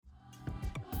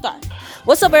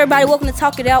What's up, everybody? Welcome to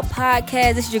Talk It Out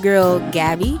Podcast. This is your girl,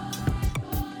 Gabby.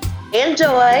 And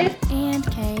Joy. And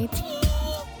Katie.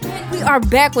 We are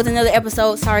back with another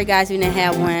episode. Sorry, guys, we didn't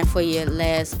have one for you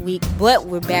last week, but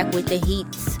we're back with the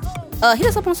heats. Hit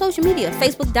us up on social media.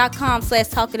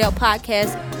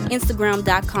 Facebook.com/TalkItOutPodcast.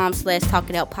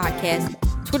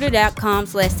 Instagram.com/TalkItOutPodcast.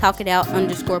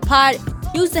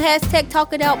 Twitter.com/TalkItOut_pod. Use the hashtag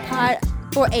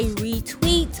TalkItOutPod for a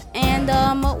retweet, and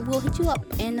we'll hit you up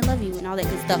and love you and all that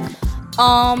good stuff.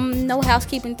 No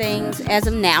housekeeping things as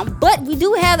of now, but we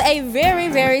do have a very,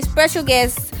 very special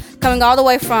guest coming all the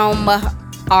way from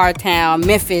our town,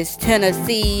 Memphis,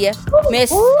 Tennessee.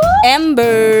 Miss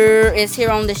Amber is here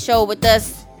on the show with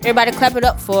us. Everybody clap it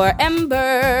up for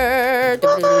Amber.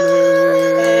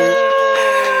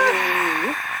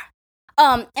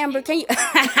 Amber, can you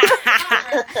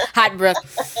hot breath?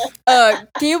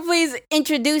 Can you please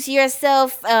introduce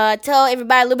yourself? Tell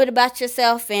everybody a little bit about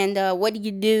yourself and what do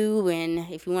you do?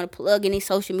 And if you want to plug any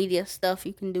social media stuff,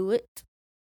 you can do it.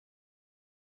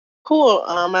 Cool.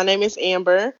 My name is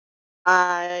Amber.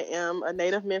 I am a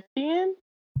native Memphian.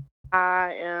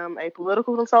 I am a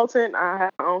political consultant. I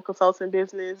have my own consulting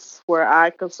business where I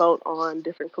consult on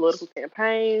different political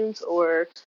campaigns or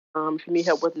if you need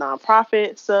help with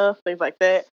nonprofit stuff, things like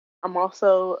that. I'm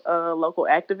also a local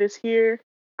activist here.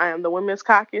 I am the Women's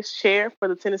Caucus Chair for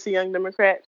the Tennessee Young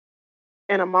Democrats.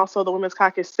 And I'm also the Women's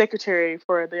Caucus Secretary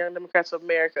for the Young Democrats of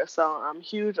America. So I'm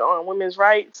huge on women's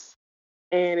rights.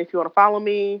 And if you want to follow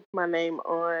me, my name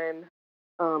on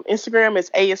Instagram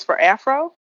is A is for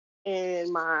Afro.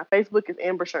 And my Facebook is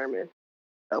Amber Sherman.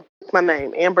 So it's my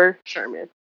name, Amber Sherman.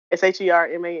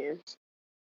 SHERMAN.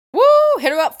 Woo!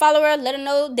 Hit her up, follow her, let her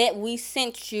know that we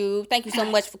sent you. Thank you so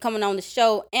much for coming on the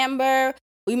show, Amber.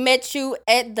 We met you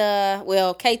at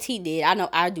KT did.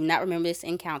 I do not remember this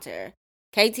encounter.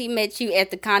 KT met you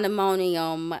at the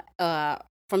condominium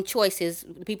from Choices,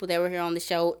 the people that were here on the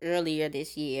show earlier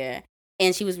this year.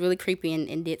 And she was really creepy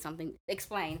and did something.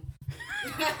 Explain.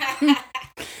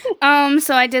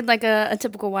 So I did like a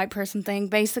typical white person thing,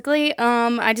 basically.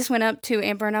 I just went up to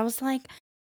Amber and I was like,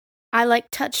 I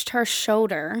touched her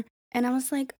shoulder and I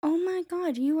was like, oh my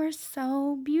God, you are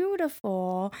so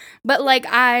beautiful. But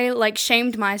I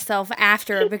shamed myself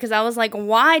after because I was like,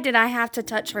 why did I have to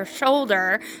touch her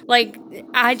shoulder?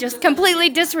 I just completely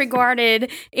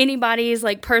disregarded anybody's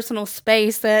personal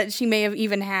space that she may have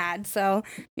even had. So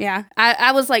yeah,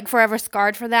 I was forever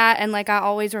scarred for that. And I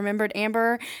always remembered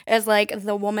Amber as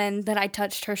the woman that I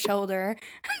touched her shoulder.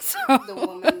 So The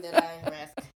woman that I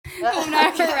harassed. I'm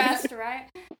not harassed, right?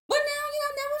 But now,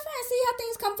 we're fine. See how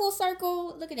things come full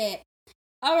circle. Look at that.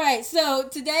 All right, so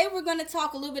today we're going to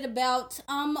talk a little bit about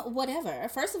whatever.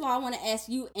 First of all, I want to ask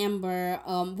you, Amber,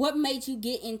 what made you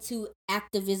get into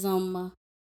activism?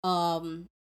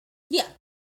 Yeah.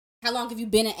 How long have you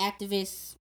been an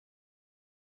activist?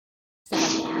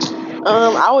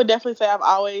 I would definitely say I've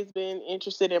always been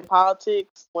interested in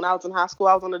politics. When I was in high school,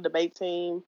 I was on the debate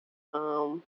team.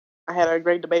 I had a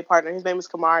great debate partner. His name is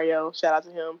Camario. Shout out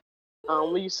to him.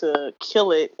 We used to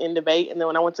kill it in debate. And then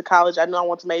when I went to college, I knew I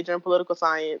wanted to major in political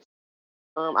science.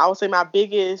 I would say my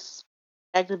biggest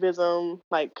activism,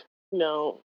 that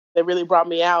really brought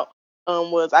me out,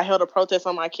 was I held a protest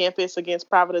on my campus against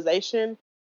privatization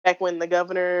back when the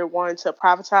governor wanted to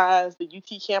privatize the UT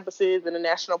campuses and the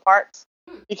national parks.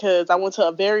 Because I went to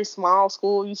a very small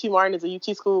school. UT Martin is a UT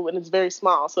school, and it's very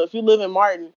small. So if you live in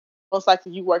Martin, most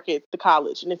likely you work at the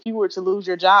college. And if you were to lose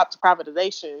your job to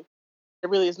privatization, there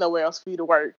really is nowhere else for you to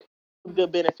work with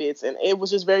good benefits. And it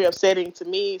was just very upsetting to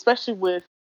me, especially with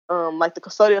the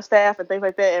custodial staff and things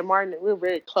like that at Martin. We were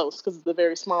very close because it's a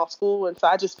very small school. And so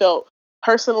I just felt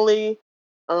personally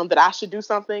that I should do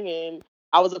something. And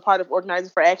I was a part of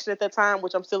Organizing for Action at that time,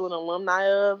 which I'm still an alumni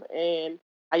of. And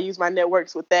I used my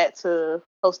networks with that to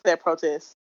host that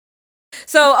protest.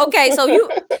 So, okay, so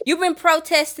you've been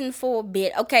protesting for a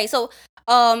bit. Okay, so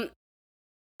I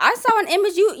saw an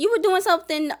image you were doing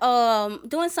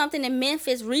something in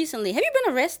Memphis recently. Have you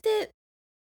been arrested?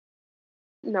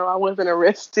 No, I wasn't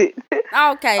arrested.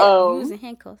 Okay, you was in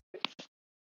handcuffs.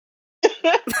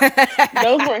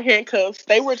 Those weren't handcuffs.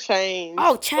 They were chains.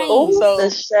 Oh, chains. So, the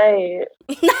shade.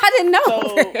 I didn't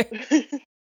know. So,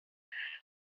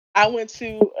 I went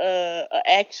to an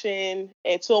action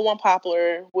at 201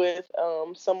 Poplar with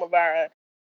some of our.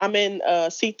 I'm in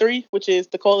C3, which is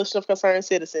the Coalition of Concerned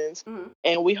Citizens,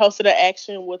 and we hosted an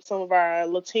action with some of our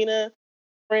Latina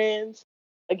friends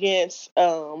against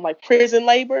prison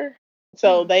labor.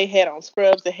 So they had on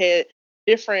scrubs that had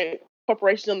different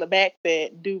corporations on the back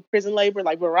that do prison labor,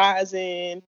 like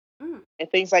Verizon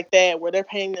and things like that, where they're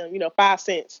paying them, 5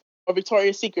 cents, or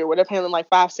Victoria's Secret, where they're paying them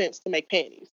 5 cents to make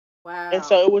panties. Wow. And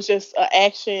so it was just an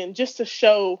action just to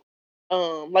show,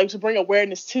 like to bring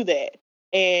awareness to that.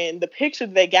 And the picture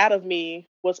they got of me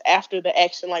was after the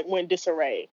action like went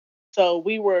disarray. So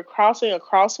we were crossing a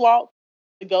crosswalk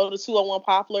to go to 201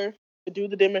 Poplar to do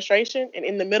the demonstration, and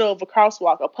in the middle of a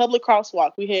crosswalk, a public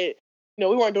crosswalk, we had,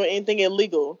 we weren't doing anything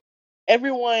illegal.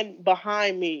 Everyone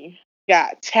behind me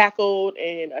got tackled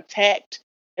and attacked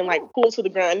and like pulled to the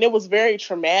ground. And it was very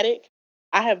traumatic.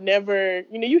 I have never,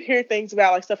 you hear things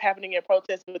about like stuff happening at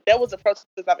protests, but that was the protest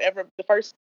the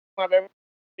first one I've ever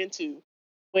been to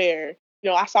where,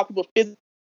 I saw people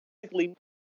physically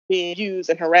being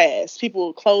used and harassed,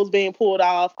 people clothes being pulled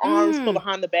off, arms pulled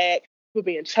behind the back, people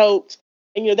being choked.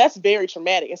 And, that's very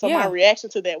traumatic. And so my reaction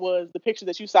to that was the picture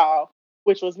that you saw,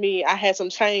 which was me. I had some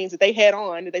chains that they had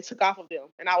on that they took off of them,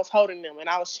 and I was holding them and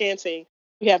I was chanting,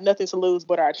 "We have nothing to lose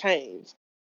but our chains."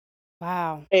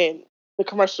 Wow. And the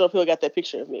commercial appeal got that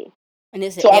picture of me.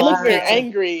 And so I look very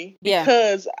angry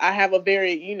because I have a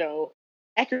very,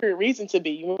 accurate reason to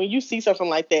be. When you see something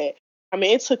like that, I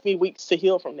mean, it took me weeks to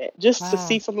heal from that. Just to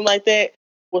see something like that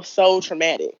was so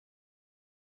traumatic.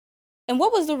 And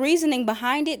what was the reasoning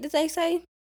behind it, did they say?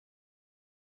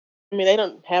 I mean, they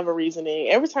don't have a reasoning.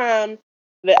 Every time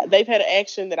that they've had an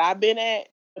action that I've been at,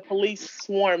 the police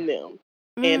swarm them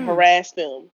and harass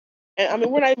them. And I mean,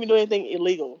 we're not even doing anything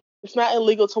illegal. It's not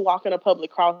illegal to walk in a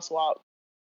public crosswalk.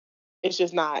 It's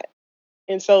just not.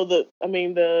 And so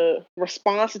the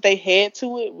response that they had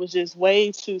to it was just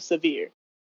way too severe.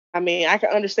 I mean, I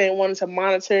can understand wanting to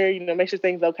monitor, make sure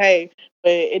things okay,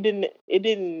 but it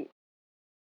didn't,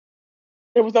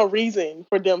 there was no reason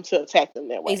for them to attack them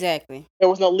that way. Exactly. There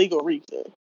was no legal reason.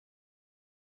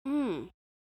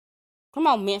 Come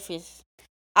on, Memphis.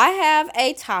 I have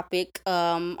a topic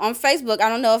on Facebook. I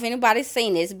don't know if anybody's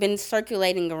seen it. It's been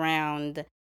circulating around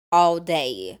all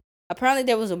day. Apparently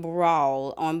there was a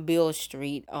brawl on Beale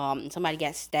Street. Somebody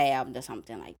got stabbed or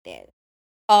something like that.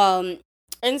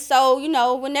 And so,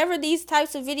 whenever these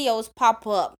types of videos pop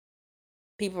up,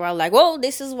 people are like, "Well,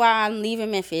 this is why I'm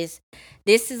leaving Memphis.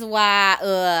 This is why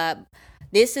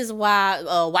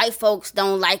white folks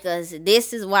don't like us.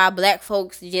 This is why black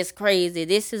folks are just crazy.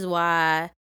 This is why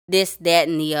this, that,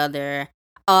 and the other."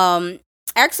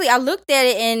 Actually, I looked at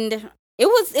it and it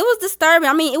was disturbing.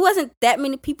 I mean, it wasn't that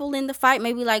many people in the fight,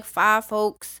 maybe like 5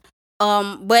 folks.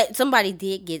 But somebody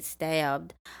did get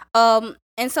stabbed. And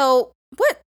so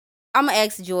what? I'm gonna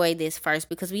ask Joy this first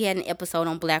because we had an episode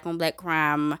on black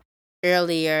crime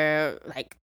earlier,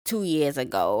 like 2 years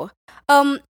ago.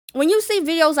 When you see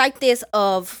videos like this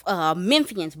of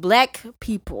Memphians, black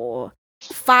people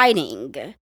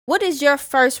fighting, what is your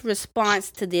first response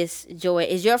to this, Joy?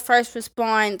 Is your first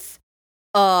response,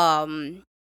 "Oh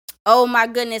my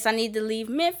goodness, I need to leave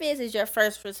Memphis"? Is your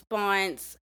first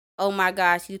response, "Oh my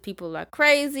gosh, these people are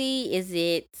crazy"? Is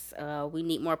it we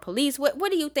need more police? What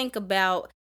do you think about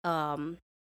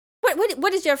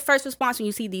what is your first response when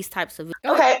you see these types of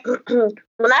videos? Okay.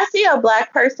 When I see a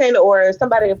black person or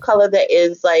somebody of color that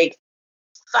is like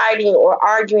fighting or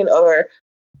arguing, or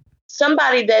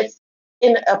somebody that's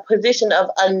in a position of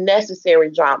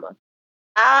unnecessary drama,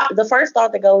 the first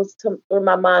thought that goes through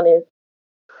my mind is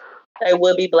they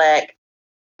would be black.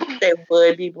 They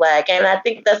would be black. And I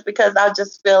think that's because I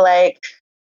just feel like,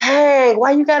 hey,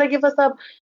 why you gotta give us up?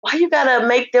 Why you gotta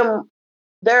make them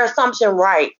their assumption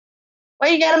right? Why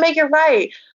you gotta make it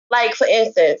right? Like, for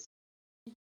instance,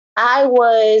 I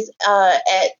was at,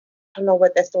 I don't know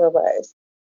what that store was.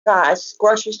 Gosh,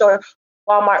 grocery store,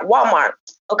 Walmart.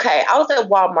 Okay, I was at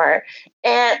Walmart,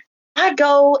 and I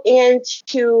go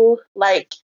into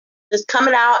like just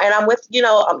coming out, and I'm with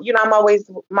I'm always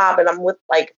mobbing. I'm with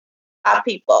like 5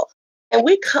 people, and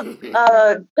we put in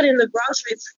the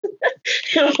groceries.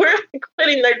 And we're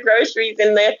putting the groceries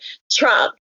in the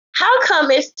trunk. How come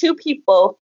it's 2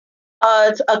 people?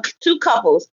 2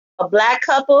 couples, a black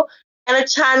couple and a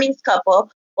Chinese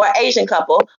couple or Asian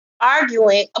couple,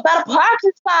 arguing about a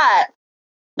parking spot.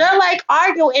 They're like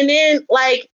arguing, and then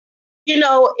like,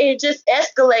 it just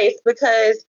escalates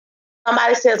because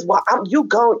somebody says, "Well, you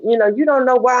don't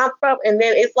know where I'm from," and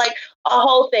then it's like a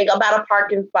whole thing about a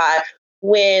parking spot.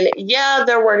 When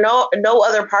there were no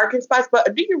other parking spots,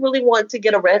 but do you really want to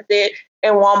get arrested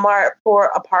in Walmart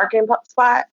for a parking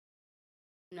spot?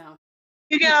 No.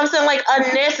 You get what I'm saying? Like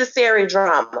unnecessary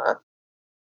drama.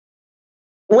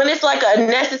 When it's like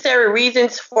unnecessary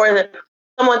reasons for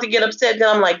someone to get upset, then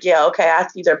I'm like, yeah, okay, I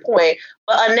see their point.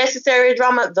 But unnecessary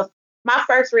drama, my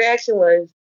first reaction was,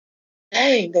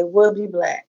 dang, they would be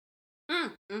black.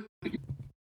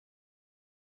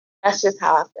 That's just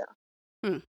how I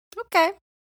feel. Okay.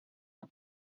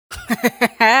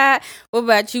 What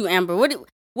about you, Amber?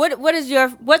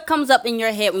 what comes up in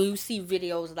your head when you see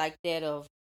videos like that of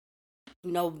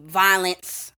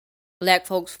violence, black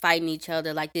folks fighting each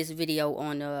other, like this video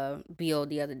on Bill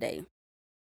the other day?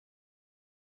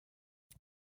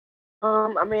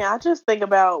 I mean, I just think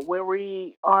about where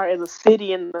we are as a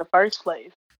city in the first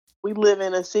place. We live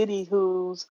in a city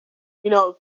whose, you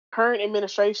know, current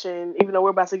administration, even though we're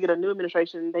about to get a new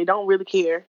administration, they don't really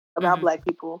care about Mhm. black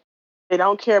people. They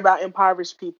don't care about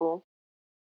impoverished people,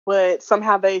 but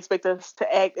somehow they expect us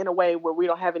to act in a way where we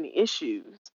don't have any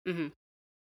issues. Mhm.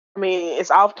 I mean, it's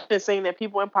often seen that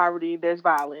people in poverty, there's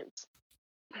violence,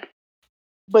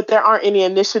 but there aren't any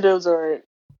initiatives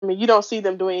you don't see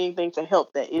them doing anything to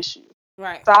help that issue.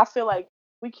 Right. So I feel like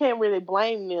we can't really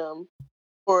blame them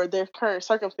for their current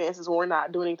circumstances when we're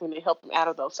not doing anything to help them out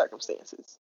of those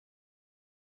circumstances.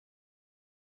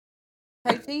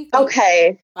 Tracy?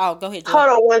 Okay, Oh, go ahead, Joy. hold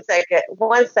on 1 second.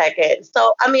 1 second.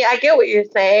 So, I mean, I get what you're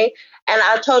saying, and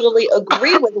I totally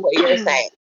agree with what you're saying.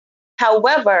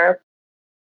 However,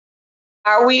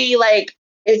 are we like,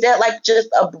 is that like just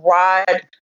a broad,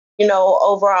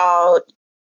 overall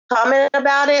comment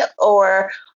about it?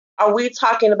 Or are we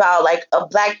talking about like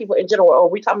black people in general? Or are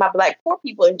we talking about black poor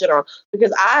people in general?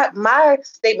 Because my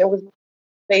statement was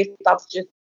based off just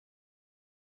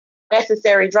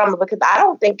necessary drama, because I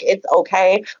don't think it's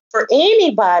okay for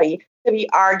anybody to be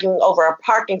arguing over a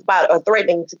parking spot or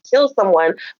threatening to kill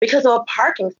someone because of a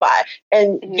parking spot.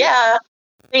 And yeah,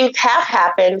 things have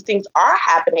happened, things are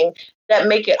happening that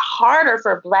make it harder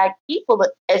for black people,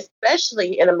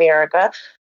 especially in America,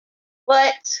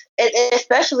 but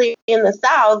especially in the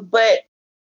South. But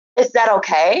is that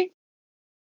okay?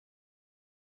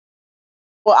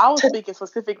 Well, I was speaking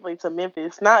specifically to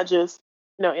Memphis, not just,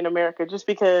 in America, just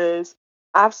because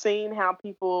I've seen how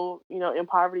people, in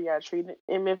poverty are treated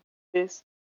in Memphis,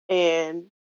 and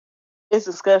it's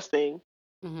disgusting.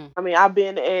 Mm-hmm. I mean, I've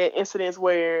been at incidents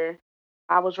where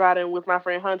I was riding with my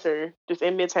friend Hunter just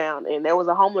in Midtown, and there was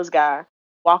a homeless guy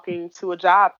walking to a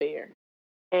job fair,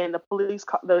 and the police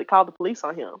called the police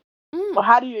on him. Well,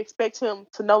 how do you expect him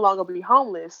to no longer be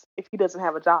homeless if he doesn't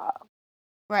have a job?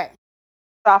 Right.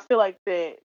 So I feel like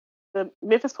that the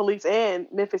Memphis police and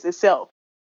Memphis itself,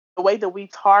 the way that we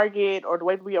target or the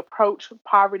way that we approach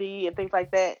poverty and things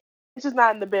like that, it's just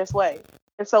not in the best way.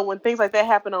 And so when things like that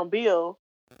happen on Bill,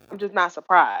 I'm just not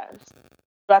surprised.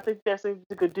 But I think there's things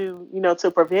you could do,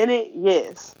 to prevent it,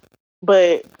 yes.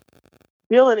 But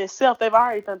Bill in itself, they've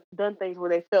already done things where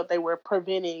they felt they were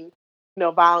preventing,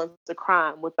 violence or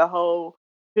crime with the whole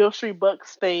Bill Street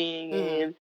Bucks thing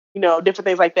and, different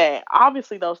things like that.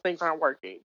 Obviously, those things aren't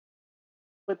working.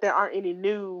 But there aren't any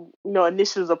new,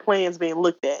 initiatives or plans being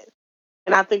looked at.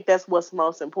 And I think that's what's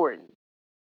most important.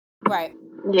 Right.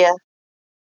 Yeah.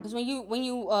 Because when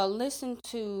you listen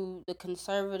to the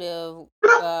conservative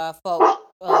folks,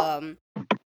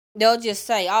 they'll just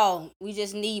say, "Oh, we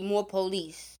just need more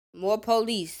police, more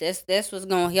police. That's what's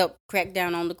gonna help crack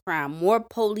down on the crime. More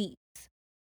police."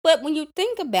 But when you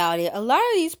think about it, a lot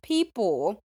of these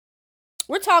people,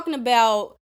 we're talking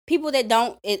about people that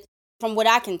don't. It from what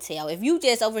I can tell, if you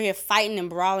just over here fighting and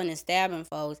brawling and stabbing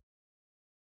folks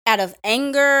out of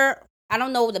anger, I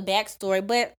don't know the backstory,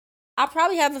 but I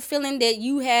probably have a feeling that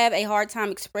you have a hard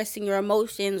time expressing your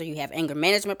emotions, or you have anger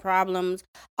management problems.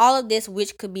 All of this,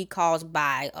 which could be caused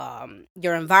by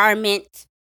your environment,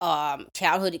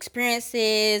 childhood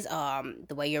experiences,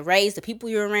 the way you're raised, the people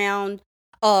you're around,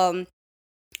 and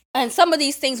some of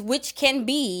these things, which can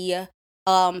be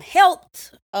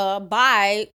helped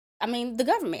by, the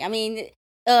government.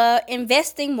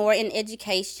 Investing more in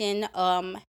education,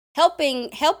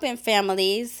 helping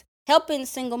families, helping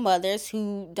single mothers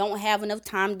who don't have enough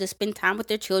time to spend time with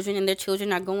their children, and their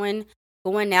children are going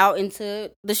out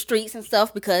into the streets and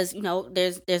stuff because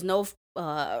there's no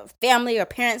family or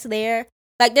parents there.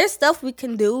 Like, there's stuff we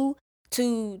can do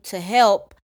to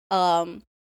help.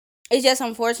 It's just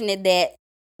unfortunate that,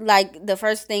 like, the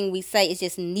first thing we say is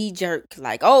just knee jerk,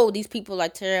 like, oh, these people are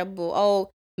terrible.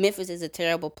 Oh, Memphis is a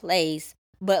terrible place.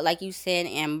 But like you said,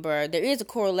 Amber, there is a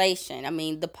correlation.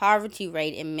 The poverty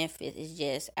rate in Memphis is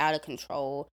just out of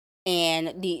control,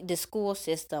 and the school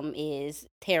system is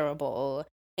terrible.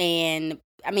 And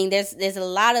there's a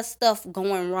lot of stuff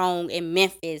going wrong in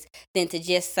Memphis than to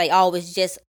just say, oh, it's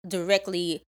just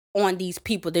directly on these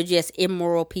people. They're just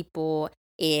immoral people,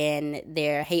 and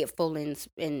they're hateful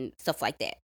and stuff like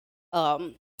that.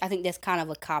 I think that's kind of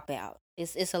a cop out.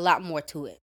 It's a lot more to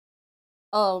it.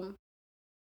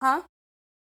 Huh?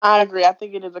 I agree. I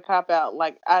think it is a cop out.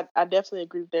 Like, I definitely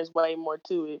agree that there's way more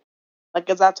to it. Like,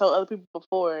 as I told other people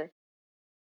before,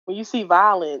 when you see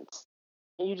violence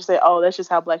and you just say, oh, that's just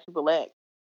how black people act.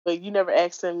 But you never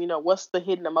ask them, what's the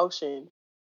hidden emotion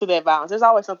to that violence. There's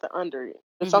always something under it.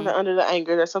 There's Mhm. something under the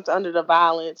anger. There's something under the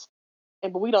violence.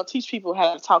 But we don't teach people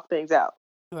how to talk things out.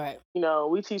 Right.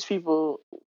 We teach people,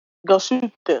 go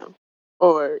shoot them,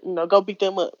 or go beat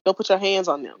them up, go put your hands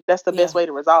on them. That's the best Yeah. way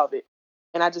to resolve it.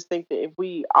 And I just think that if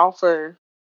we offer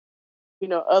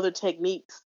other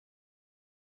techniques,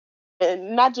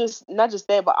 and not just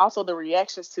that, but also the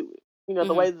reactions to it, the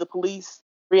Mhm. way that the police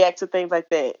react to things like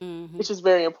that, Mhm. it's just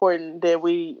very important that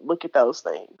we look at those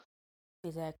things.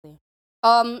 Exactly.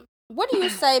 What do you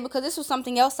say? Because this was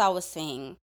something else I was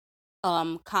seeing.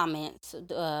 Comments.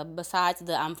 Besides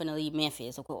the I'm finna leave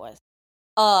Memphis, of course.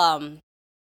 The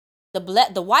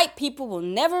white people will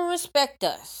never respect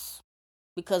us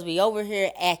because we over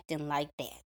here acting like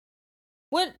that.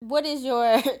 What is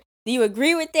your? Do you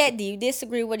agree with that? Do you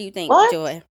disagree? What do you think, What?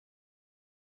 Joy?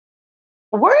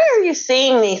 Where are you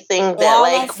seeing these things at? All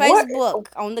Like, on Facebook,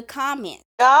 on the comments.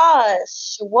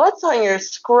 Gosh, what's on your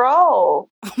scroll?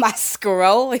 My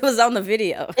scroll. It was on the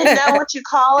video. Isn't that what you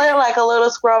call it? Like a little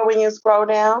scroll when you scroll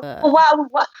down?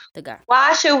 The guy.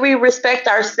 Why should we respect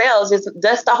ourselves?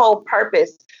 That's the whole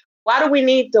purpose. Why do we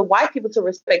need the white people to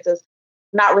respect us,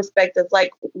 not respect us?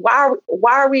 Like, why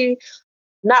are we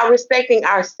not respecting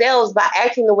ourselves by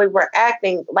acting the way we're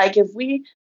acting? Like, if we're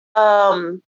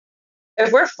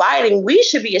fighting, we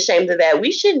should be ashamed of that.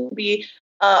 We shouldn't be,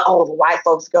 the white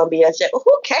folks are gonna be ashamed.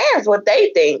 Who cares what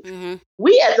they think? Mm-hmm.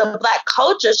 We as a Black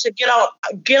culture should get on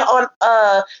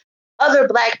other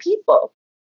Black people.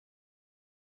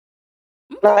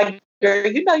 Like, girl,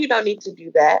 you don't need to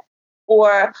do that.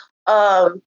 Or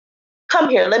come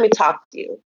here, let me talk to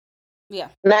you. Yeah.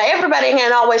 Now everybody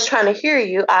ain't always trying to hear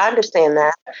you. I understand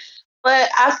that. But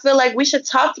I feel like we should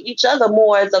talk to each other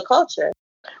more as a culture.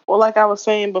 Well, like I was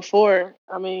saying before,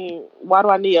 why do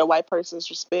I need a white person's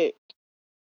respect?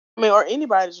 Or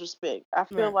anybody's respect. I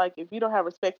feel Right. like if you don't have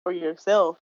respect for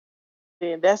yourself,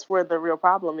 then that's where the real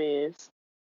problem is.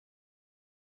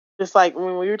 Just like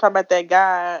when we were talking about that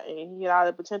guy and he had all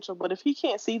the potential, but if he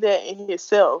can't see that in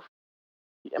himself,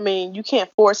 you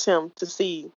can't force him to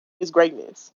see his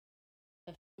greatness.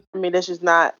 That's just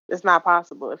it's not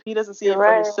possible. If he doesn't see You're it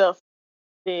right. for himself,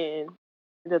 then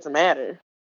it doesn't matter.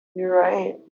 You're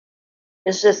right.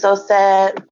 It's just so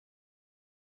sad.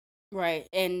 Right.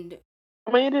 And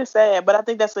it is sad, but I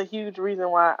think that's a huge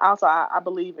reason why also I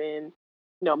believe in,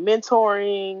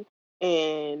 mentoring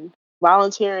and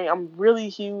volunteering. I'm really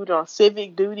huge on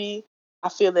civic duty. I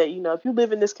feel that, if you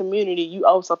live in this community, you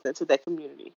owe something to that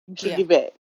community. You should give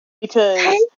back. Because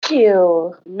Thank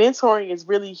you. Mentoring is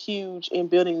really huge in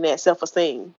building that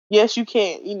self-esteem. Yes, you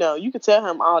can't, you can tell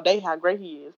him all day how great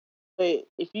he is. But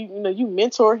if you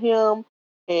mentor him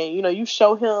and, you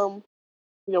show him,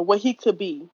 what he could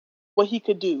be, what he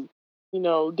could do,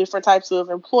 different types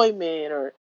of employment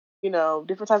or,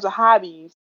 different types of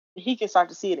hobbies, he can start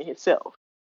to see it in himself.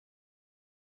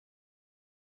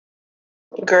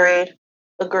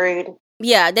 Agreed.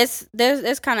 Yeah, that's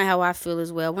kind of how I feel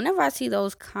as well. Whenever I see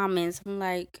those comments, I'm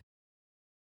like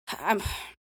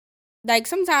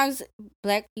sometimes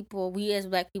we as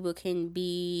black people can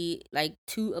be like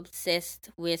too obsessed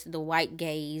with the white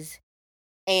gaze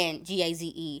and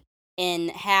GAZE and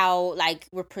how like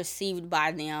we're perceived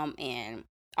by them, and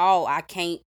I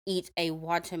can't eat a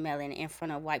watermelon in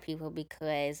front of white people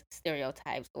because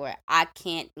stereotypes, or I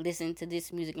can't listen to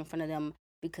this music in front of them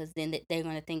because then they're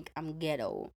gonna think I'm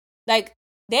ghetto. Like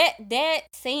that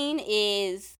scene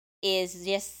is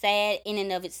just sad in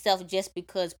and of itself, just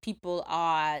because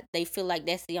they feel like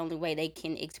that's the only way they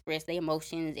can express their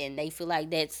emotions, and they feel like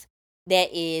that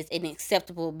is an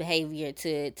acceptable behavior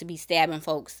to be stabbing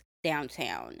folks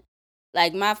downtown.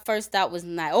 Like my first thought was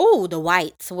not, oh, the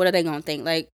whites, what are they gonna think?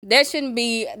 Like that shouldn't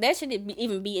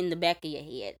even be in the back of your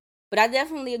head. But I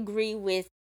definitely agree with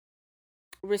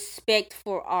respect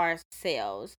for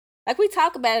ourselves. Like we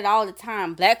talk about it all the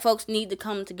time. Black folks need to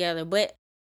come together, but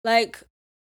like,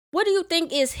 what do you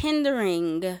think is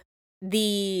hindering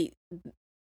the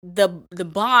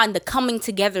bond, the coming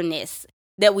togetherness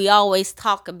that we always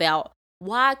talk about?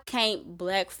 Why can't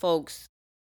black folks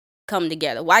come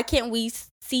together? Why can't we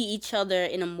see each other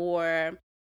in a more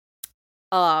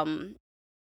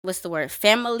what's the word,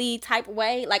 family type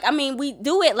way? Like, we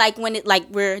do it like when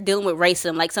we're dealing with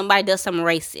racism, like somebody does something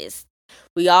racist,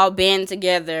 we all band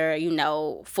together,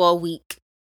 for a week.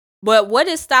 But what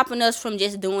is stopping us from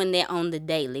just doing that on the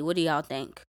daily? What do y'all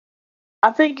think?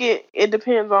 I think it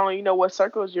depends on, what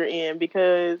circles you're in,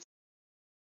 because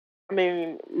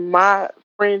my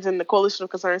friends in the Coalition of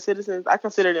Concerned Citizens, I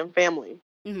consider them family.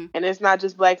 Mm-hmm. And it's not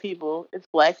just black people. It's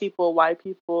black people, white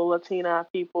people, Latina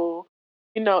people.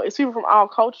 It's people from all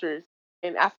cultures.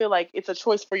 And I feel like it's a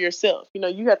choice for yourself.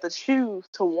 You have to choose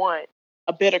to want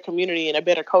a better community and a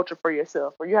better culture for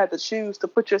yourself, or you have to choose to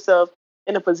put yourself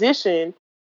in a position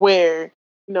where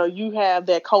you have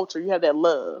that culture, you have that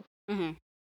love. Mm-hmm.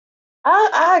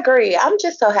 I agree. I'm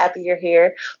just so happy you're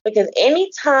here because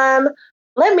anytime,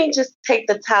 let me just take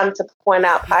the time to point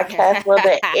out, Podcast World,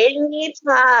 that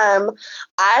anytime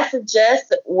I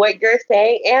suggest what you're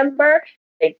saying, Amber,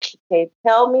 they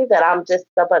tell me that I'm just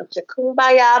a bunch of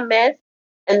kumbaya mess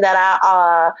and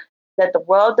that that the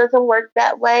world doesn't work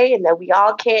that way and that we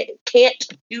all can't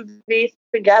do this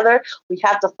together. We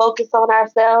have to focus on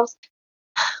ourselves.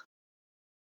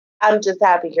 I'm just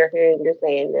happy you're here and you're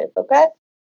saying this, okay?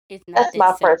 It's not That's that my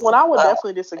simple. first. Well, I would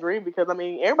definitely disagree because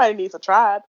everybody needs a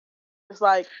tribe. It's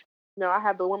like, I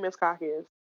have the women's caucus.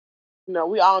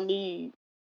 We all need,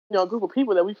 a group of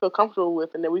people that we feel comfortable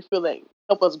with and that we feel that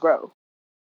help us grow.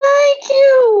 Thank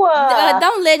you.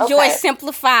 Don't let Joy okay.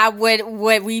 simplify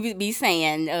what we be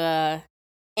saying,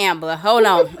 Amber. Hold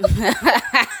on.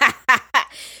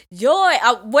 Joy,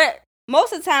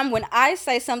 most of the time when I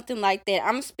say something like that,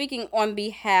 I'm speaking on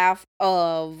behalf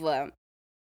of,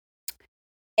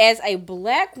 as a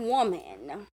black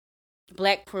woman,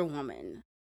 black queer woman.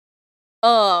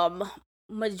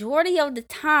 Majority of the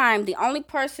time, the only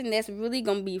person that's really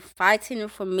gonna be fighting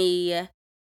for me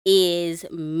is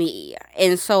me.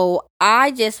 And so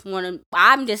I'm just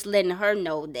letting her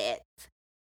know that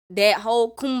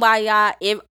whole kumbaya,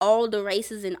 if all the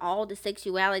races and all the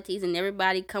sexualities and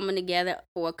everybody coming together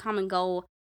for a common goal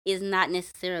is not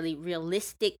necessarily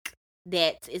realistic.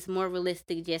 That it's more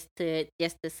realistic just to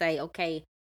say, okay,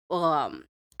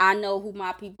 I know who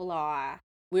my people are.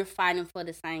 We're fighting for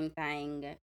the same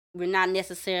thing. We're not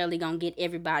necessarily gonna get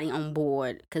everybody on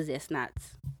board because that's not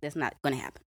gonna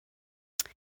happen.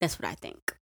 That's what I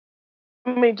think.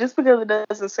 Just because it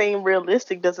doesn't seem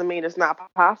realistic doesn't mean it's not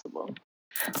possible.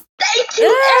 Thank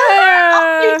you,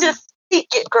 Amber. You just speak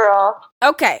it, girl.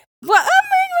 Okay. Well,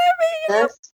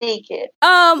 just speak it.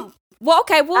 Well,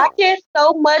 okay. Well, I get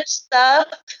so much stuff.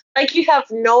 Like, you have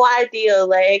no idea.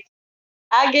 Like,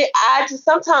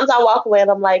 sometimes I walk away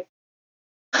and I'm like,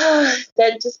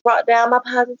 that just brought down my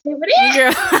positivity.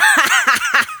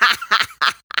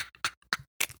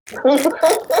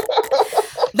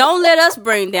 Don't let us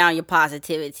bring down your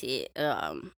positivity,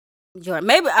 Jordan.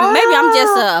 Maybe I'm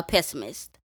just a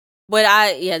pessimist, but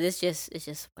it's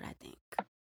just what I think.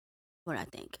 What I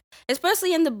think,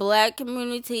 especially in the black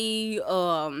community,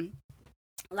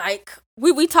 like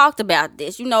we talked about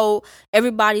this.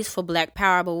 Everybody's for Black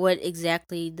Power, but what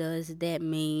exactly does that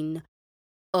mean?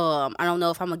 I don't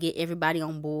know if I'm gonna get everybody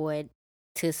on board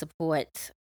to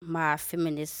support my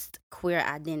feminist queer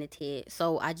identity.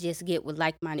 So I just get with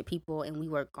like-minded people and we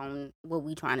work on what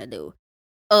we trying to do.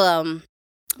 But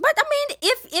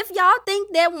if y'all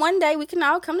think that one day we can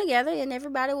all come together and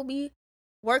everybody will be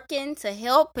working to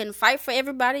help and fight for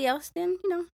everybody else, then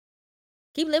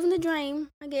keep living the dream,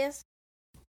 I guess.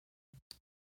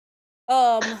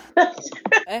 That's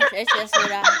just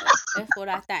what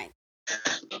I think.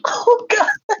 Oh God.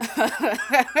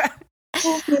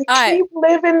 Right. Keep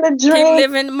living the dream.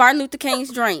 Keep living Martin Luther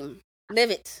King's dream. Live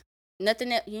it.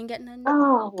 Nothing else. You ain't got nothing.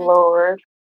 Oh Lord.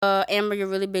 Amber, you're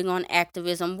really big on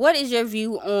activism. What is your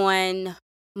view on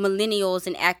millennials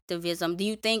and activism? Do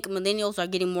you think millennials are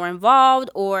getting more involved,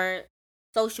 or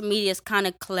social media is kind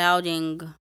of clouding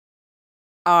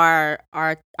our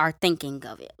thinking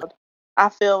of it? I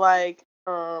feel like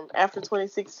after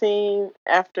 2016,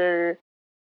 after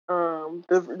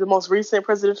the most recent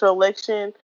presidential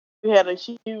election, we had a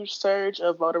huge surge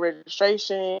of voter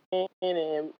registration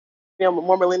and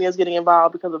more millennials getting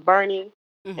involved because of Bernie.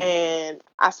 Mm-hmm. And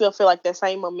I still feel like that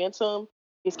same momentum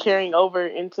is carrying over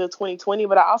into 2020,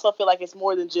 but I also feel like it's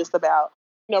more than just about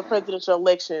presidential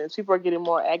elections. People are getting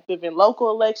more active in local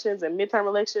elections and midterm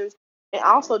elections, and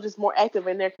also just more active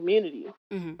in their community.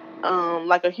 Mm-hmm.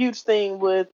 Like a huge thing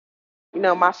with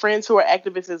my friends who are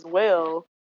activists as well.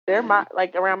 They're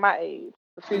around my age,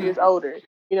 a few years older.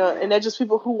 And they're just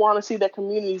people who want to see their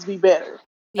communities be better.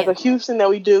 Yeah. Like a huge thing that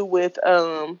we do with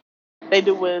they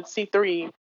do with C3,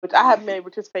 which I haven't been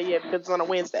able to participate yet because it's on a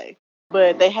Wednesday.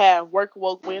 But they have Work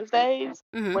Woke Wednesdays,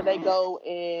 mm-hmm. where they go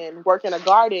and work in a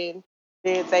garden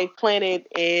that they planted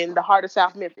in the heart of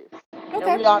South Memphis.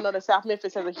 Okay. And we all know that South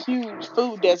Memphis has a huge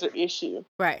food desert issue.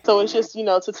 Right. So it's just,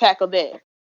 to tackle that.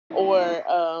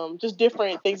 Or just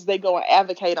different things they go and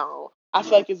advocate on. I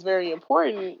feel like it's very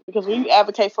important because when you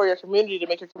advocate for your community to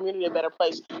make your community a better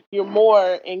place, you're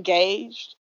more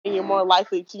engaged and you're more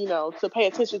likely to, to pay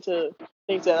attention to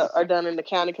things that are done in the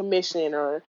county commission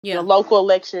or local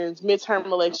elections, midterm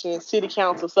elections, city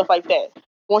council, stuff like that.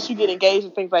 Once you get engaged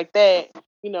in things like that,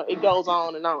 it goes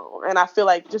on and on. And I feel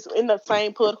like just in the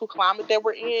same political climate that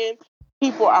we're in,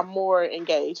 people are more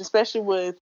engaged, especially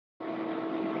with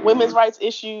women's rights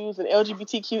issues and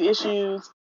LGBTQ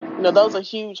issues. Those are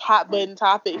huge hot button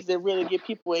topics that really get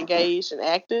people engaged and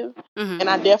active. Mm-hmm. And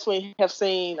I definitely have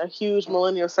seen a huge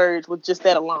millennial surge with just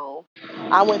that alone.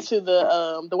 I went to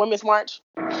the Women's March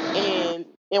in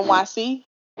NYC,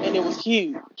 and it was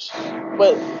huge.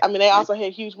 But I mean, they also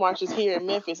had huge marches here in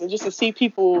Memphis, and just to see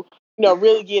people,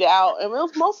 really get out, and it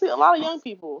was mostly a lot of young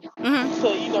people,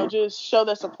 to just show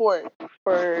their support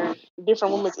for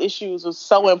different women's issues was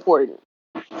so important.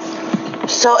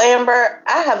 So Amber,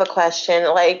 I have a question.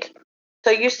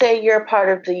 So you say you're part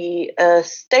of the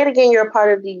state again. You're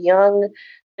part of the Young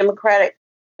Democrats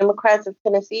of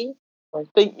Tennessee.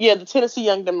 The Tennessee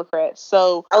Young Democrats.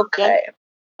 So okay,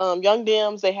 Young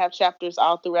Dems, they have chapters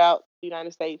all throughout the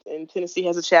United States, and Tennessee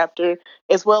has a chapter,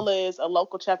 as well as a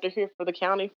local chapter here for the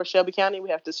county, for Shelby County. We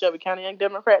have the Shelby County Young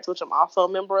Democrats, which I'm also a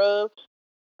member of.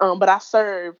 But I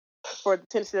serve for the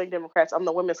Tennessee Young Democrats. I'm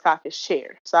the Women's Caucus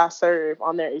chair, so I serve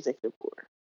on their executive board.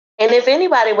 And if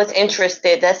anybody was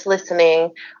interested that's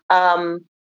listening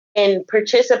in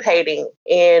participating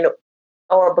in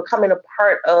or becoming a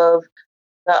part of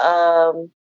the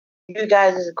you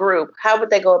guys' group, how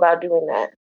would they go about doing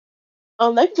that?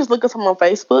 They can just look us up on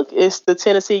Facebook. It's the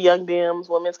Tennessee Young Dems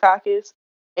Women's Caucus.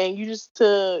 And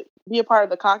to be a part of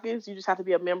the caucus, you just have to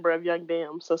be a member of Young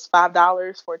Dems. So it's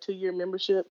 $5 for a 2-year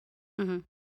membership. Mm-hmm.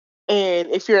 And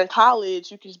if you're in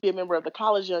college, you can just be a member of the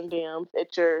College Young Dems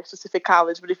at your specific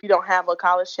college. But if you don't have a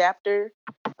college chapter,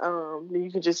 then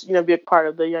you can just, be a part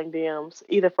of the Young Dems,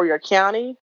 either for your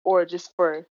county or just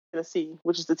for Tennessee,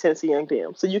 which is the Tennessee Young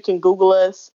Dems. So you can Google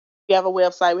us. We have a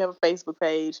website. We have a Facebook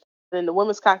page. And then the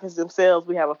Women's Caucus themselves,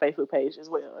 we have a Facebook page as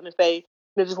well. And if they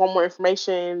just want more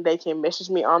information, they can message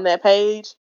me on that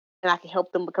page, and I can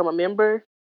help them become a member.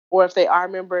 Or if they are a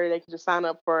member, they can just sign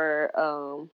up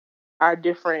for our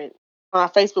different, on our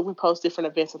Facebook, we post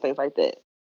different events and things like that.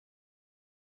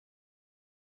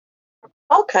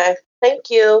 Okay, thank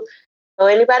you. So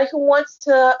anybody who wants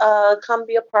to come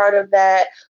be a part of that,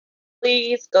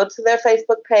 please go to their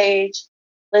Facebook page.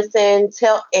 Listen,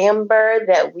 tell Amber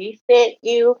that we sent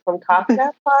you from Talking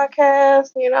That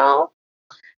Podcast, Okay, yes.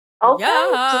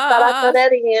 Just thought I'd throw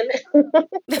that in.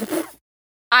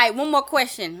 All right, one more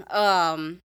question.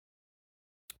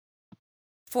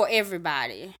 For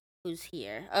everybody who's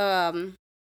here, because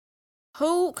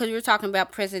we were talking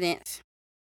about presidents,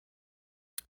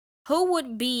 who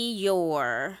would be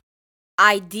your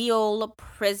ideal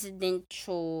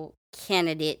presidential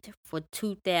candidate for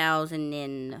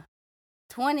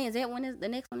 2020? Is that when is the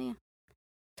next one?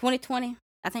 2020,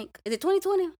 I think. Is it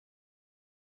 2020?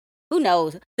 Who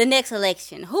knows? The next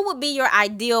election. Who would be your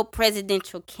ideal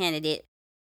presidential candidate?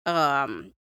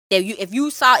 If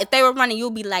they were running,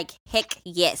 you'll be like, heck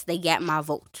yes, they got my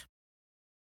vote.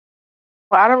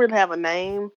 Well, I don't really have a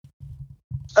name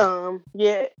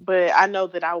yet, but I know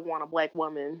that I want a black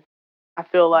woman. I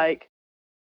feel like,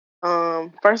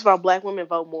 first of all, black women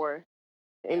vote more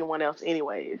than anyone else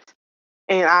anyways.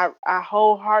 And I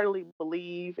wholeheartedly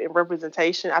believe in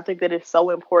representation. I think that it's so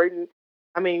important.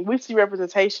 I mean, we see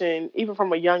representation even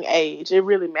from a young age. It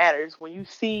really matters when you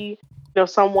see,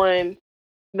 someone,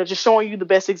 just showing you the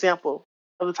best example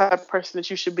of the type of person that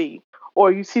you should be,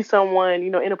 or you see someone,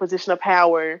 in a position of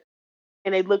power,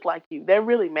 and they look like you. That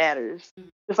really matters.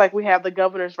 Just like we have the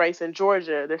governor's race in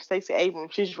Georgia. There's Stacey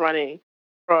Abrams. She's running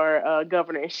for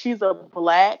governor, and she's a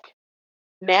black,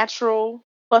 natural,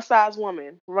 plus-size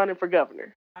woman running for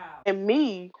governor. Wow. And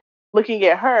me, looking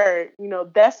at her,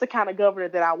 that's the kind of governor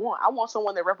that I want. I want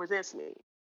someone that represents me.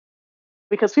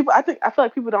 Because I feel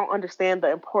like people don't understand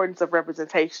the importance of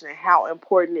representation and how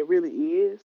important it really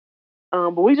is.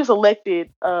 But we just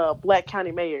elected a black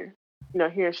county mayor,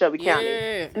 here in Shelby County.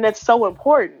 And that's so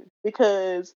important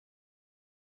because,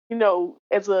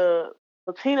 as a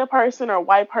Latina person or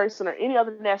white person or any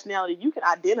other nationality, you can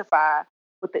identify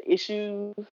with the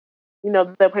issues,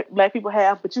 that black people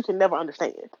have, but you can never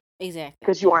understand. Exactly.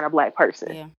 Because you aren't a black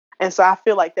person. Yeah. And so I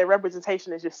feel like that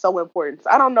representation is just so important. So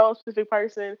I don't know a specific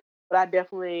person, but I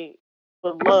definitely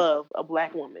would love a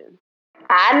black woman.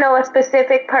 I know a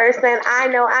specific person. I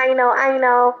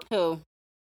know. Who?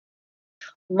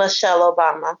 Michelle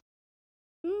Obama.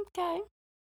 Okay.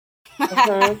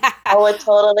 Mm-hmm. I would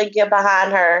totally get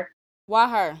behind her. Why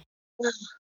her?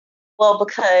 Well,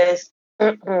 because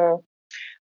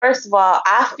first of all,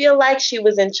 I feel like she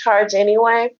was in charge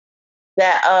anyway.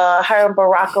 That her and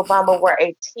Barack Obama were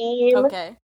a team.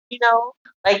 Okay.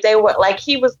 Like they were, like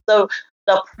he was the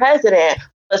president,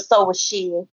 but so was she.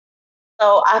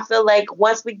 So I feel like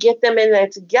once we get them in there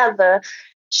together,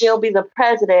 she'll be the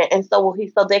president, and so will he.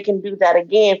 So they can do that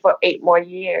again for 8 more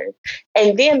years,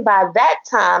 and then by that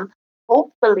time,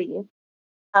 hopefully,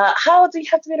 how old do you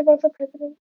have to be to run for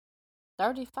president?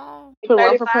 35. To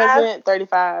run for 35? president,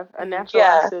 35, a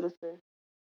naturalized citizen.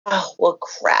 Oh, well,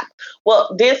 crap.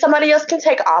 Well, then somebody else can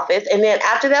take office, and then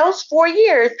after those 4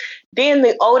 years, then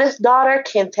the oldest daughter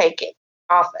can take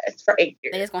office for 8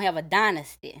 years. They're just gonna have a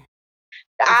dynasty.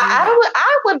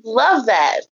 I would love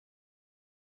that.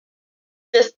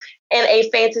 Just in a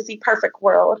fantasy perfect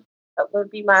world, that would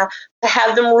be to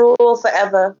have them rule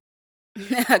forever.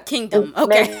 Kingdom.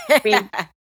 Okay. Maybe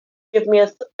give me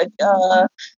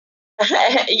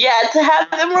yeah, to have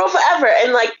them rule forever,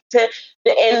 and like to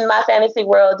in my fantasy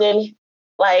world, then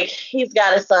like he's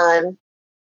got a son,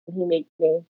 and he makes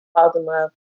me fall in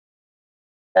love.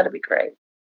 That'd be great.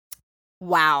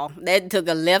 Wow, that took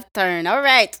a left turn. All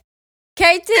right,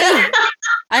 KT.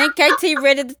 I think KT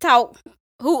ready to talk.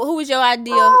 Who was your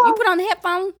ideal? You put on the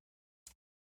headphone.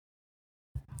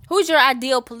 Who's your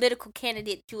ideal political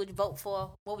candidate you would vote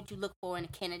for? What would you look for in a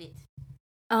candidate?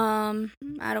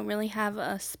 I don't really have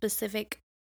a specific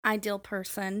ideal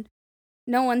person.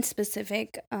 No one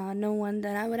specific. No one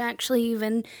that I would actually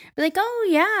even be like, oh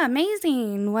yeah,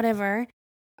 amazing, whatever.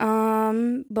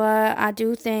 But I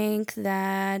do think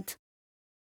that,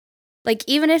 like,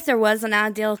 even if there was an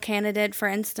ideal candidate, for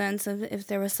instance, if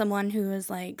there was someone who was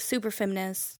like super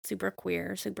feminist, super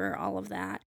queer, super all of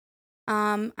that,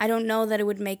 I don't know that it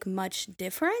would make much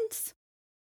difference.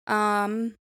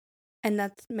 And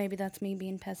that's me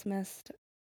being pessimist.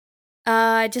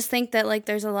 I just think that, like,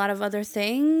 there's a lot of other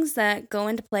things that go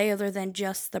into play other than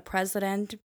just the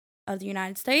president of the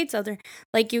United States.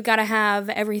 You gotta have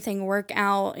everything work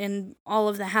out in all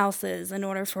of the houses in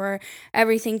order for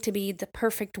everything to be the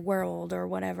perfect world or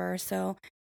whatever. So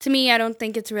to me, I don't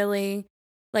think it's really,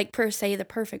 like, per se the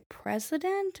perfect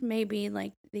president. Maybe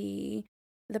like the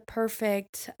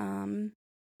perfect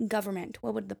government.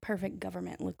 What would the perfect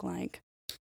government look like?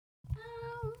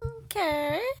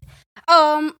 Okay.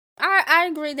 I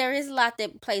agree. There is a lot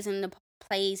that plays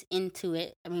into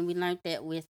it. I mean, we learned that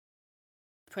with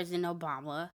President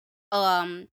Obama.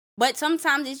 But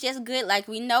sometimes it's just good. Like,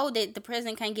 we know that the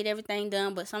president can't get everything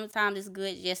done, but sometimes it's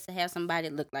good just to have somebody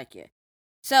look like you.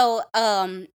 So,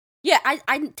 yeah,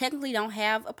 I technically don't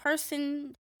have a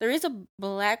person. There is a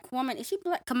black woman. Is she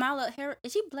black? Kamala Harris.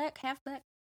 Is she black? Half black?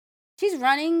 She's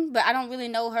running, but I don't really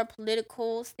know her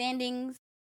political standings.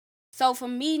 So for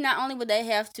me, not only would they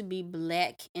have to be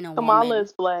black in a woman. Kamala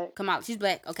is black. Kamala, she's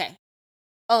black. Okay.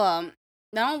 Not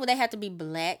only would they have to be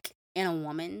black in a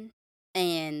woman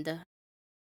and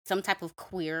some type of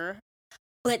queer,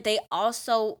 but they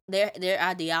also their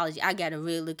ideology. I gotta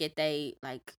really look at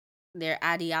their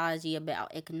ideology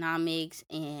about economics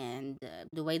and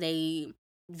the way they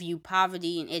view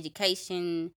poverty and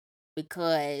education.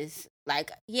 Because,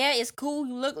 like, yeah, it's cool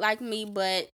you look like me,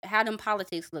 but how them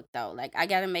politics look, though? Like, I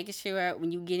gotta make sure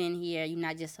when you get in here, you're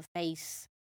not just a face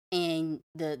and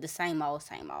the same old.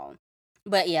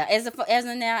 But yeah, as of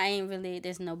now, I ain't really,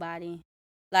 there's nobody.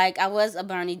 Like, I was a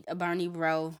Bernie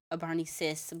bro, a Bernie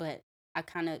sis, but I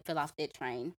kind of fell off that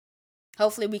train.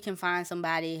 Hopefully we can find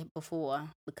somebody before,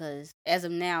 because as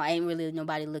of now, ain't really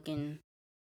nobody looking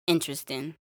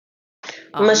interesting.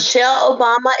 Michelle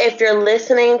Obama, if you're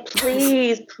listening,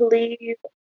 please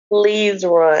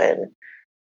run.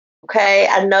 Okay,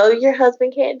 I know your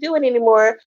husband can't do it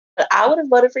anymore, but I would have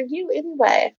voted for you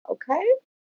anyway. Okay.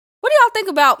 What do y'all think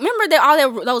about? Remember that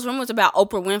all those rumors about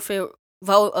Oprah Winfrey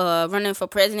running for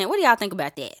president? What do y'all think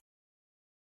about that?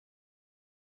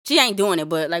 She ain't doing it,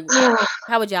 but like,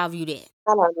 how would y'all view that?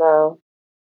 I don't know.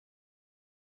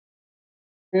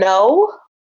 No.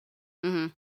 Mm-hmm.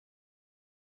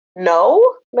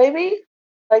 No, maybe.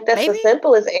 Like, that's the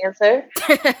simplest answer.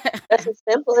 That's the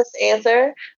simplest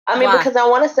answer. I mean, because I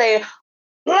want to say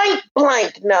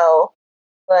blank no,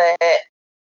 but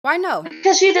why no?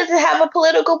 Because she doesn't have a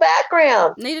political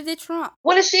background. Neither did Trump.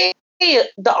 What is she?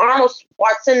 The Arnold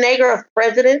Schwarzenegger of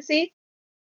presidency?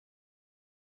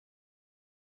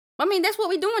 I mean, that's what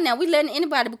we're doing now. We letting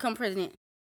anybody become president.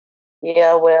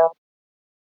 Yeah, well.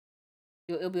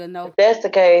 It'll be a no. If that's the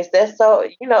case, that's so,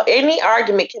 any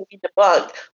argument can be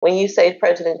debunked when you say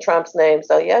President Trump's name.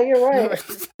 So, yeah, you're right.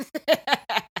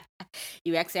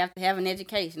 You actually have to have an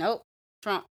education. Nope.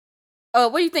 Trump.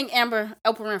 What do you think, Amber?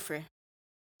 Oprah Winfrey.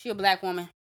 She a black woman.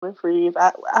 Winfrey,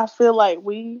 I feel like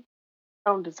we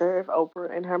don't deserve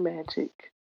Oprah and her magic.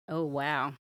 Oh,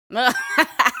 wow. Yeah,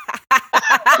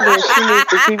 she needs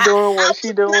to keep doing what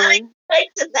she's doing.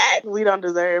 We don't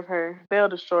deserve her. They'll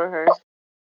destroy her.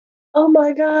 Oh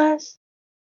my gosh.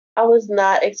 I was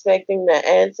not expecting that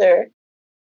answer.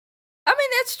 I mean,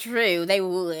 that's true. They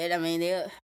would. I mean,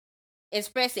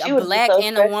 especially She a would be black so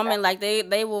and a stressed woman, out. like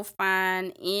they will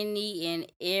find any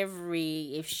and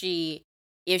every if she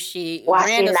Why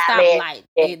ran she the not mad? stoplight,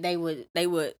 Yeah.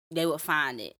 they would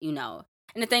find it, you know.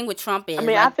 And the thing with Trump I is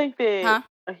mean, I like, think that huh?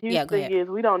 a huge Yeah, go thing ahead. is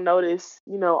we don't notice,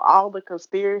 all the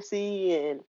conspiracy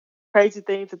and crazy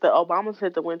things that the Obamas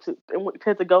had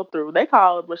to go through. They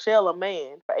called Michelle a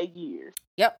man for 8 years.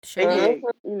 Yep, sure They did.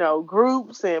 had,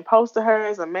 groups and posted her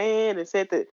as a man and said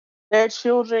that their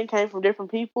children came from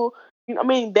different people. I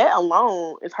mean, that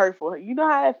alone is hurtful. You know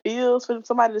how it feels for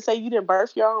somebody to say you didn't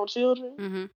birth your own children?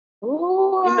 Mm-hmm.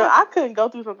 Ooh, I couldn't go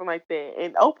through something like that.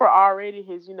 And Oprah already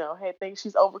has, had things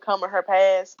she's overcome in her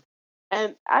past.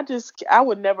 And I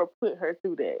would never put her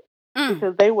through that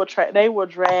because they will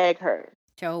drag her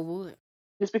Joe would.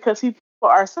 just because people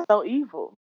are so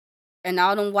evil. And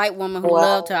all them white women who Wow.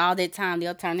 loved her all that time,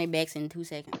 they'll turn their backs in 2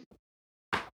 seconds.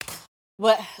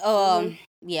 But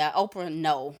yeah, Oprah,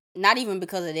 no, not even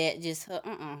because of that. Just her,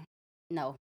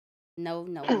 no.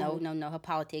 Her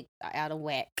politics are out of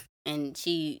whack, and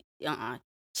she's one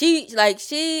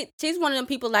of them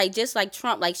people like just like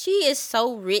Trump. Like she is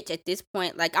so rich at this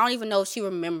point. Like I don't even know if she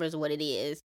remembers what it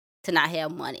is to not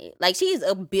have money. Like she's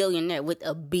a billionaire with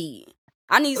a B.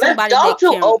 I need somebody Let's that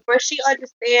go can. to Oprah. She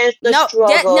understands the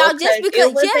struggle. Just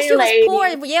because she was lady.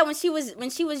 poor. But yeah, when she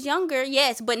was younger,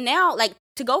 yes. But now, like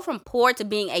to go from poor to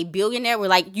being a billionaire, where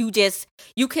like you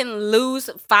can lose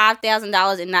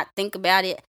 $5,000 and not think about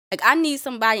it. Like I need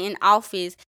somebody in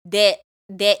office that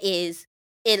is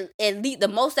at least the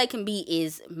most they can be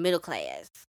is middle class,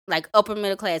 like upper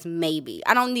middle class, maybe.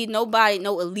 I don't need no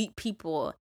elite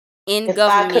people in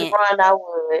government. If I could run, I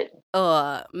would.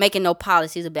 Making no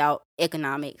policies about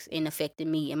economics and affecting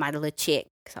me and my little check.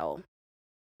 So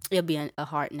it'll be a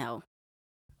hard no.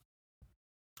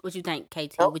 What you think,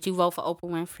 KT? Nope. Would you vote for Oprah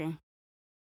Winfrey?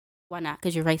 Why not?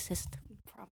 Because you're racist.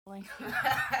 Probably.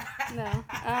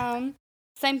 No.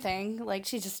 Same thing. Like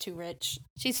she's just too rich.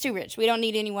 She's too rich. We don't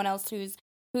need anyone else who's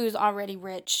already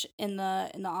rich in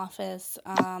the office.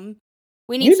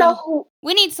 We need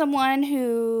we need someone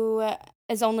who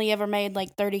has only ever made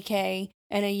like $30K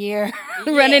in a year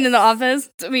running in the office.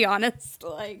 To be honest,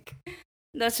 like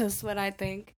that's just what I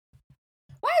think.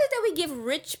 Why is it that we give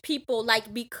rich people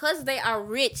like because they are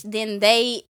rich, then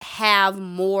they have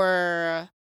more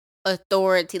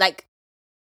authority? Like.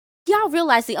 Y'all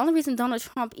realize the only reason Donald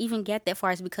Trump even got that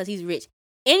far is because he's rich.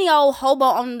 Any old hobo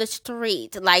on the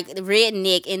street, like the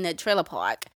redneck in the trailer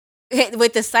park,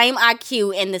 with the same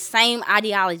IQ and the same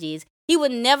ideologies, he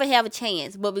would never have a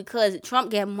chance. But because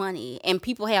Trump got money and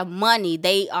people have money,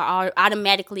 they are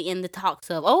automatically in the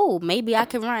talks of, oh, maybe I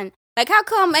can run. Like, how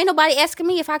come ain't nobody asking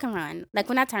me if I can run? Like,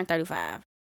 when I turn 35.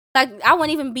 Like, I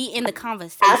wouldn't even be in the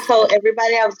conversation. I told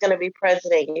everybody I was going to be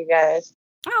president, you guys.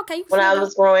 Oh, okay. When I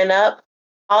was growing up,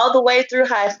 all the way through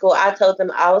high school, I told them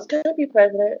I was going to be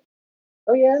president.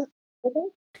 Oh, yeah. Mm-hmm.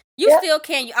 You still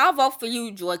can. I'll vote for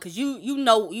you, Joy, because you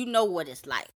know what it's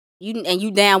like.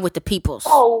 You down with the peoples.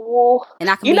 Oh, and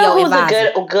I can be your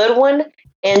advisor. Who's a good one?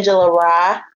 Angela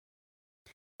Rye.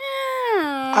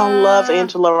 I love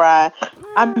Angela Rye.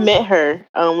 I met her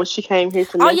when she came here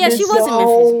to Memphis. Oh yeah, she was in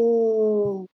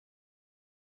Memphis.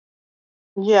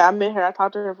 Yeah, I met her. I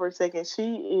talked to her for a second.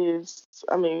 She's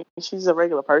a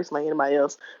regular person like anybody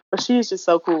else, but she is just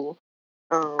so cool.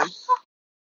 I'm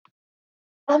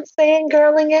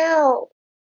fangirling out.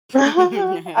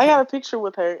 I got a picture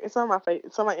with her. It's on my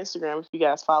It's on my Instagram if you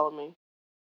guys follow me.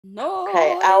 No.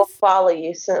 Okay, I'll follow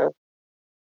you soon.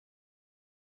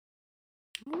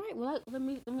 All right. Well, let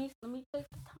me take the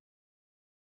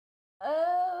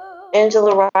time.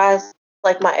 Angela Rye's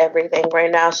like my everything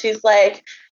right now. She's like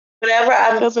whenever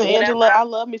I'm Cousin Angela. I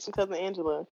love me some Cousin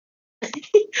Angela.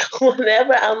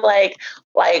 Whenever I'm like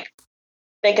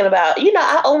thinking about,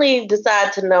 I only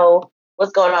decide to know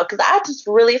what's going on because I just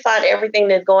really find everything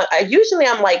that's going. Usually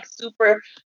I'm like super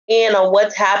in on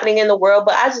what's happening in the world,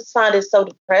 but I just find it so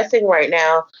depressing right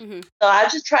now. Mm-hmm. So I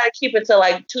just try to keep it to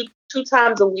like two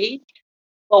times a week.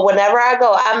 But whenever I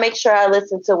go, I make sure I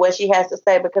listen to what she has to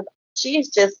say because she's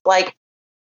just like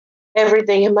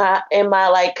everything in my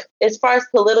like as far as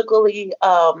politically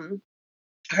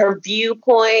her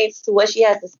viewpoints to what she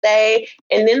has to say,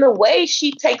 and then the way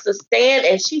she takes a stand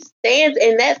and she stands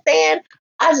in that stand,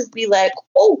 I just be like,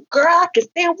 oh girl, I can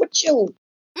stand with you.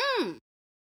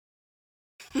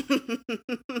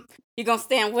 You gonna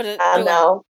stand with her? I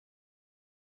know.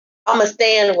 I'm gonna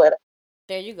stand with her.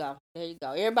 There you go.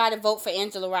 Everybody vote for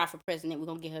Angela Rye for president. We're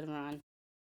gonna get her to run.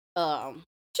 I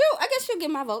guess she'll get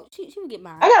my vote. She will get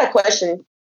mine. I got a question.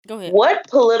 Go ahead. What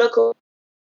political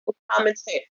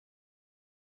commentator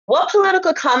What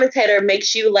political commentator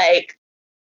makes you like?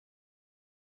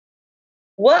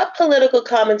 What political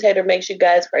commentator makes you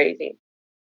guys crazy?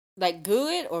 Like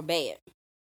good or bad?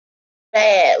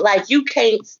 Bad. Like you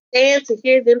can't stand to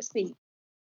hear them speak.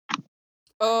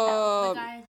 The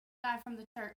guy from the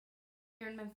church here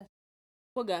in Memphis.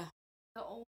 What guy? The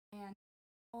old man.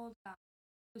 Old guy.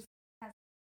 Who has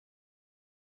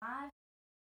five.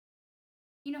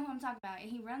 You know who I'm talking about. And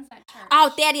he runs that church. Oh,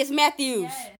 Thaddeus Matthews.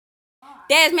 Yes.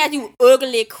 Thaddeus Matthews,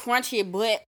 ugly, crunchy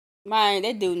butt. Man,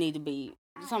 that dude need to be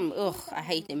something. Ugh, I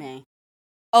hate that man.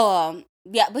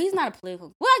 Yeah, but he's not a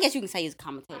political. Well, I guess you can say he's a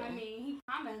commentator. I mean, he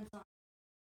comments on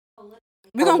political.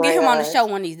 We're gonna get him on the show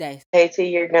one of these days. KT,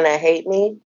 you're gonna hate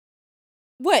me.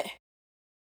 What?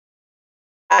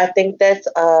 I think that's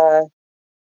I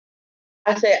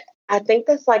think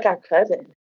that's like our cousin.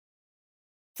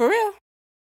 For real?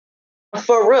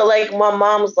 For real. Like my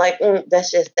mom was like,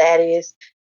 that's just Thaddeus.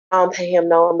 I don't pay him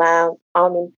no amount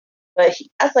on him. But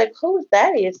I was like, who is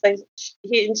Thaddeus? Like,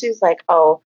 and she was like,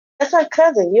 oh, that's my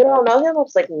cousin. You don't know him? I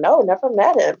was like, no, never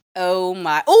met him. Oh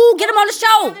my! Oh, get him on the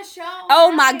show!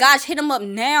 Oh my gosh, hit him up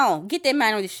now! Get that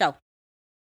man on the show.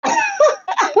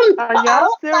 Are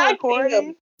y'all still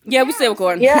recording? Yeah, we still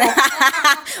recording. Yeah.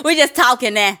 We just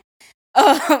talking now.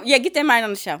 Yeah, get that man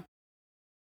on the show.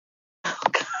 Oh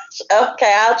gosh.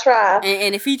 Okay, I'll try.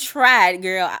 And if he tried,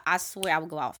 girl, I swear I would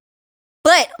go off.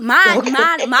 But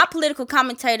my political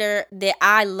commentator that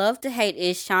I love to hate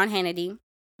is Sean Hannity.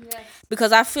 Yes.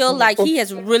 Because I feel like he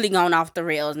has really gone off the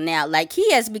rails now. Like,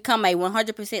 he has become a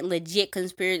 100% legit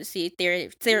conspiracy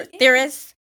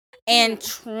theorist. And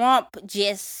Trump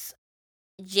just,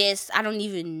 I don't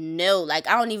even know. Like,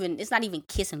 it's not even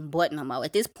kissing butt no more.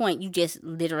 At this point, you just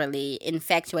literally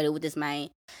infatuated with this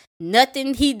man.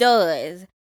 Nothing he does,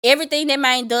 everything that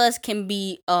man does can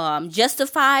be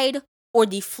justified or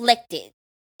deflected.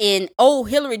 And, oh,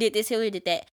 Hillary did this, Hillary did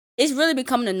that. It's really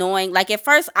becoming annoying. Like, at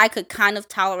first, I could kind of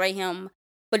tolerate him.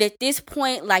 But at this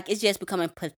point, like, it's just becoming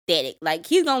pathetic. Like,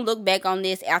 he's going to look back on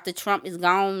this after Trump is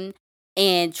gone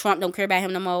and Trump don't care about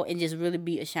him no more and just really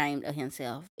be ashamed of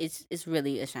himself. It's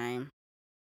really a shame.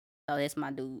 So, that's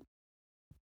my dude.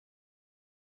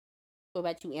 What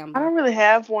about you, Amber? I don't really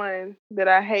have one that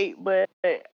I hate, but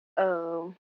I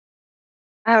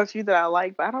have a few that I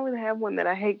like, but I don't really have one that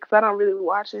I hate because I don't really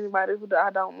watch anybody who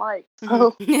I don't like.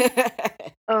 So,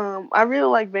 I really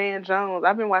like Van Jones.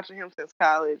 I've been watching him since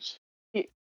college. He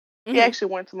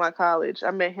actually went to my college.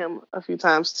 I met him a few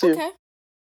times too. Okay.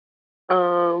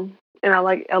 And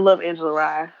I love Angela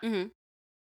Rye. Mm-hmm.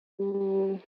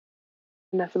 And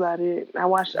that's about it. I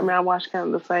watch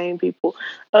kind of the same people.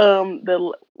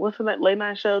 What's the late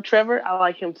night show? Trevor. I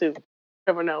like him too.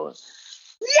 Trevor Noah.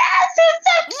 Yes, he's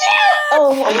so cute.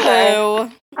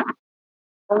 Oh,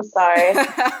 I'm sorry.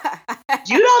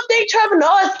 You don't think Trevor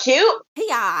Noah's cute? He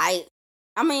alright.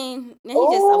 I mean, he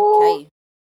just okay.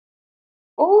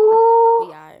 Ooh. He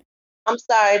alright. I'm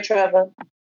sorry, Trevor.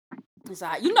 It's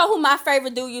alright. You know who my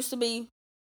favorite dude used to be?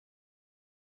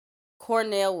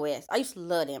 Cornel West. I used to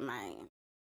love that man.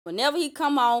 Whenever he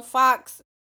come on Fox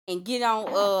and get on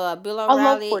Bill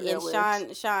O'Reilly and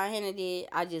Sean Hannity,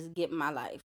 I just get my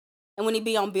life. And when he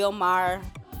be on Bill Maher,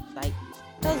 like,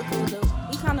 that was a cool dude.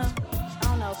 He kind of, I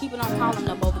don't know, people don't call him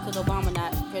no more because Obama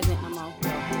not president no more. So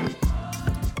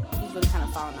he's really kind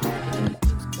of falling off.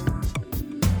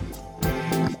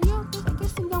 Yeah, I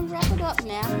guess we're going to wrap it up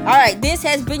now. All right, this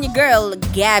has been your girl,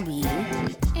 Gabby.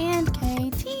 And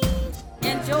Katie.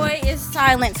 And Joy is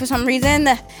silent for some reason.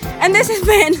 And this has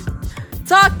been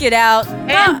Talk It Out.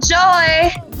 And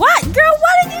Joy. What? Girl,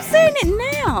 why did you say it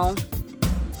now?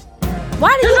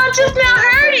 Why did I just now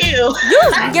heard you?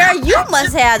 Girl, you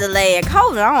must have the leg.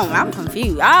 Hold on, I'm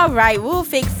confused. All right, we'll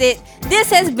fix it.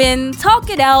 This has been Talk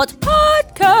It Out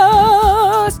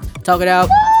Podcast. Talk it out.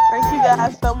 Thank you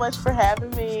guys so much for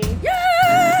having me.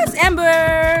 Yes,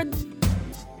 Amber.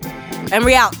 And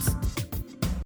we out.